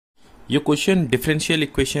यो question differential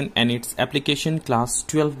equation and it's application class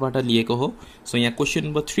 12 बाट लिएको हो। सो यहाँ क्वेशन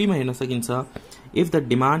नंबर 3 मा हेर्न सकिन्छ if the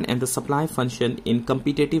demand and the supply function in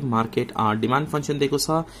competitive market are demand function दिएको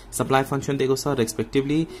छ, supply function दिएको छ,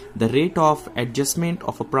 respectively the rate of adjustment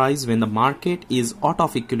of a price when the market is out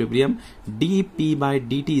of equilibrium dp by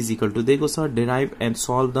dt is equal to दिएको छ, derive and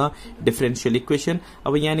solve the differential equation।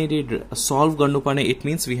 अब यहाँनिर solve गर्नुपर्ने it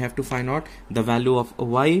means we have to find out the value of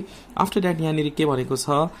y। after that यहाँनिर के भनेको छ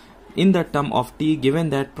in the term of t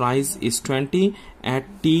given that price is 20 at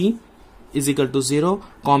t is equal to 0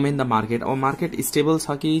 comment the market। अब market stable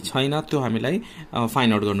छ कि छैन त्यो हामीलाई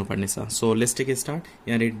find out गर्नुपर्ने छ। so let's take a start।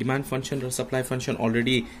 यहाँ demand function र supply function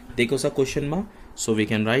already दिएको छ question मा। so we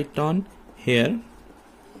can write down here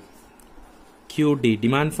QD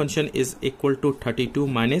demand function is equal to 32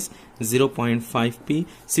 minus 0.5p।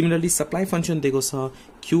 similarly supply function दिएको छ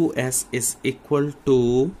QS is equal to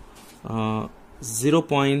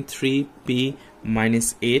 0.3p minus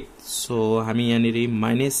 8। so हामी यहाँनिर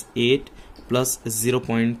minus 8 plus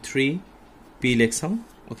 0.3p लेख्छौं।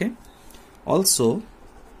 okay also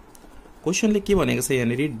question ले के भनेको छ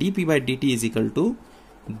यहाँनिर dp by dt is equal to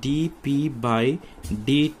dp by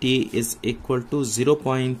dt is equal to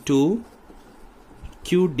 0.2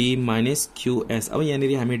 qd minus qs। अब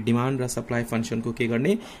यहाँनिर हामी डिमान्ड र सप्लाई फंक्शन को के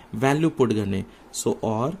गर्ने भ्यालु पुट गर्ने। so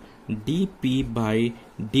or dp by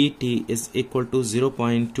dt is equal to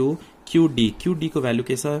 0.2 qd को भ्यालु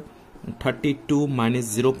के छ 32 minus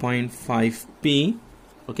 0.5p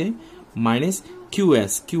okay minus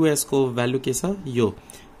qs को भ्यालु के छ यो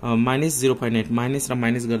minus 0.8 minus र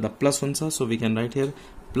minus गर्दा प्लस हुन्छ। so we can write here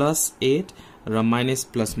plus 8 र minus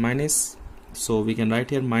plus minus so we can write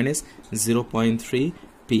here minus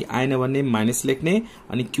 0.3p आएन भने minus लेख्ने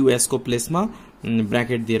अनि qs को प्लेस मा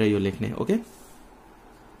ब्रैकेट दिएर यो लेख्ने। okay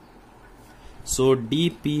so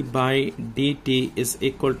dp by dt is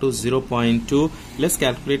equal to 0.2। let's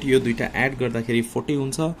calculate यो दुईटा एड गर्दाखेरि 40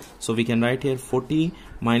 हुन्छ। so we can write here 40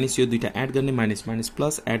 minus यो दुईटा एड गर्ने minus minus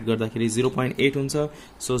plus एड गर्दाखेरि 0.8 हुन्छ।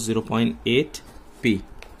 so 0.8p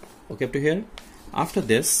okay up to here। after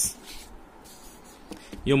this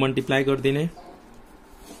यो multiply गर्दिने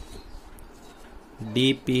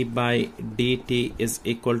dp by dt is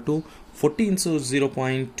equal to 14 so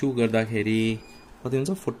 0.2 गर्दाखेरि कति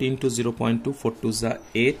हुन्छ 14 to 0.2 4 to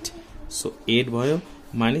 8 so 8 भयो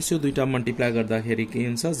माइनस यो दुईटा मल्टिप्लाई गर्दाखेरि के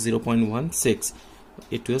हुन्छ 0.16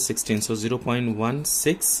 8 to 16 so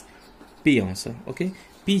 0.16 p आउँछ। ओके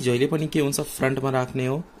p जहिले पनि के हुन्छ फ्रन्ट मा राख्ने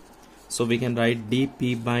हो। so we can write dp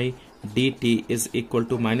by dt is equal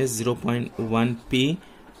to minus 0.1 p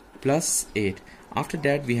plus 8। after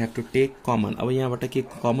that we have to take common। अब यहाँबाट के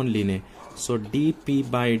कमन लिने so dp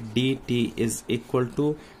by dt is equal to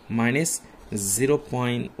minus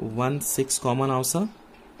 0.16 common आउँछ।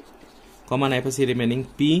 Common आएपछि remaining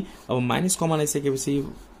p। अब minus common आइसकेपछि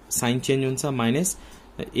sign change हुन्छ minus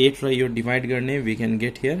 8 र यो डिवाइड गर्ने we can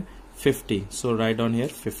get here 50 so write down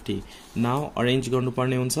here 50। Now arrange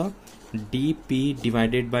गर्नुपर्ने हुन्छ dp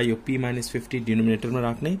डिवाइडेड बाइ यो p minus 50 डिनोमिनेटर मा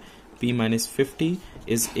राख्ने p minus 50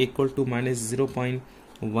 is equal to minus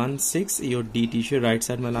 0.16 यो dt चाहिँ राइट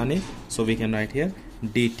साइड मा लाने so we can write here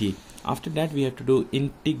dt। after that we have to do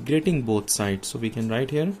integrating both sides so we can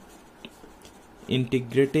write here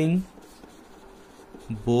integrating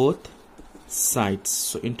both sides।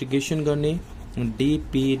 so integration गर्ने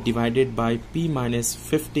dp divided by p minus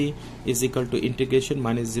 50 is equal to integration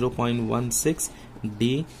minus 0.16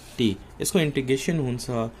 dt। इसको integration हुन्छ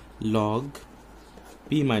log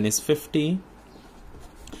p minus 50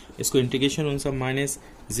 इसको integration हुन्छ minus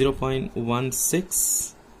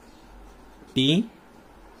 0.16 t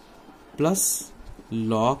plus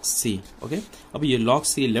log c। okay अब ये log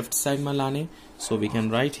c left side में लाने so we can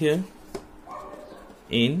write here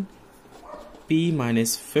in p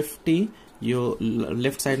minus 50 यो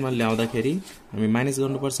left side में ल्याउँदाखेरि हामी माइनस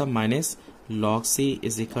गर्नुपर्छ minus log c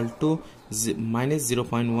is equal to minus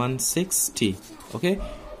 0.16 t। okay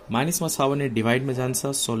minus में छ भने डिवाइड में जान्छ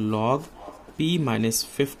so log p minus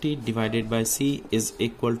 50 divided by c is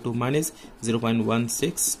equal to minus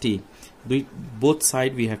 0.16 t। both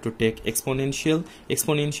side we have to take exponential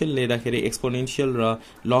लेदाखेरि exponential र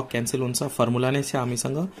log cancel हुन्छ। Formula नै छ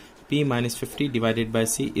हामीसँग p minus 50 divided by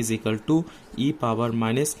c is equal to e power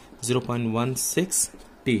minus 0.16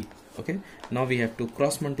 t। okay now we have to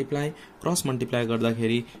cross multiply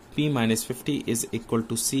गर्दाखेरि p minus 50 is equal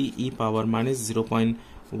to c e power minus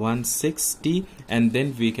 0.16 t and then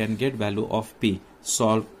we can get value of p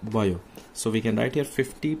solve भयो। so we can write here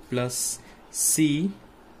 50 plus c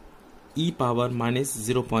e power minus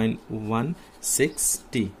 0.16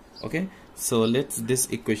 t। okay so let's this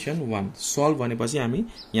equation 1 solve भनेपछि हामी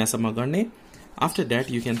यहाँसम्म गर्ने After that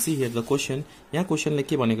you can see here the question. यहाँ question ले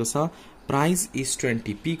के बनेको छ price is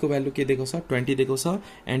 20, p को value के दिएको छ 20 दिएको छ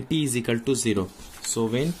and t is equal to 0. So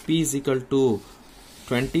when p is equal to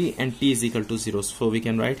 20 and t is equal to 0, so we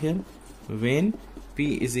can write here when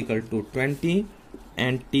p is equal to 20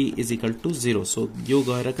 and t is equal to 0. So यो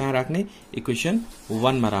गएर कहाँ राख्ने equation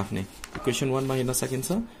 1 मा राख्ने. Equation 1 मा हेर्न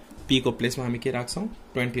सकिन्छ p को प्लेस मा हामी के राख्छौं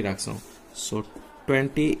 20 राख्छौं. So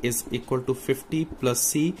 20 is equal to 50 plus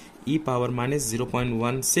c e power minus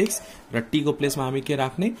 0.16 र t को प्लेस मा हामी के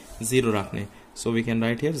राख्ने 0 राख्ने. So we can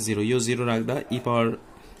write here 0. यो 0 राख्दा e power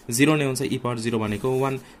 0 नै हुन्छ. e power 0 भनेको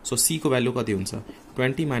 1. So c को भ्यालु कति हुन्छ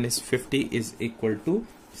 20 minus 50 is equal to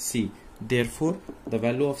c. Therefore the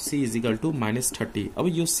value of c is equal to minus 30. अब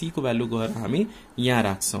यो c को भ्यालु गएर हामी यहाँ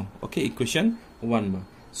राख्छौं. Okay, equation 1 मा.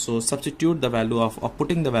 So substitute the value of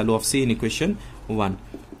putting the value of c in equation 1.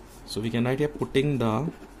 So we can write here putting the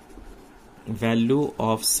value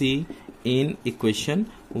of c in equation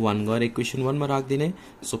 1 गएर equation 1 मा राख दिने.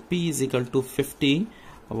 So p is equal to 50.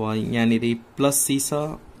 अब यहाँनिर plus c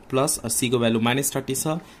छ plus c को value minus 30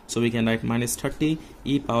 छ. So we can write minus 30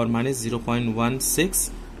 e power minus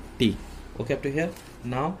 0.16 t. Okay, up to here.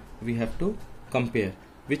 Now we have to compare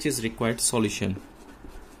which is required solution.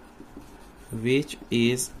 Which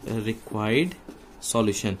is required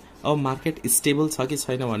solution. अब market stable छ कि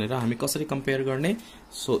छैन भनेर हामी कसरी compare गर्ने.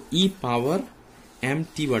 So e power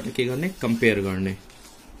mt बाट के गर्ने कम्पेयर गर्ने.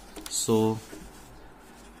 सो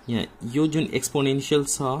यहाँ यो जुन एक्सपोनेन्शियल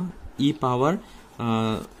छ e पावर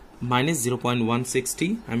minus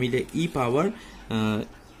 0.160 हामीले e पावर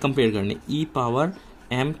कम्पेयर गर्ने e पावर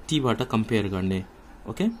mt बाट कम्पेयर गर्ने.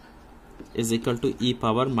 Okay is equal to e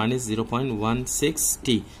power minus 0.16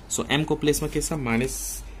 t. So m को प्लेस में कैसा minus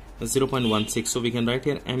 0.16. So we can write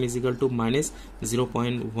here m is equal to minus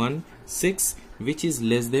 0.16 which is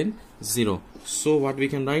less than 0. So what we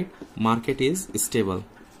can write, market is stable.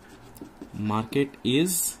 Market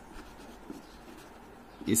is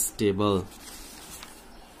stable.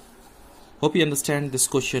 Hope you understand this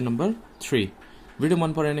question number 3. Video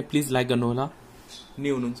मन पऱ्यो भने please like गर्नु होला.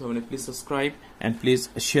 New हुनुहुन्छ भने please subscribe and please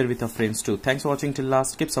share with your friends too. Thanks for watching till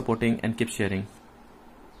last. Keep supporting and keep sharing.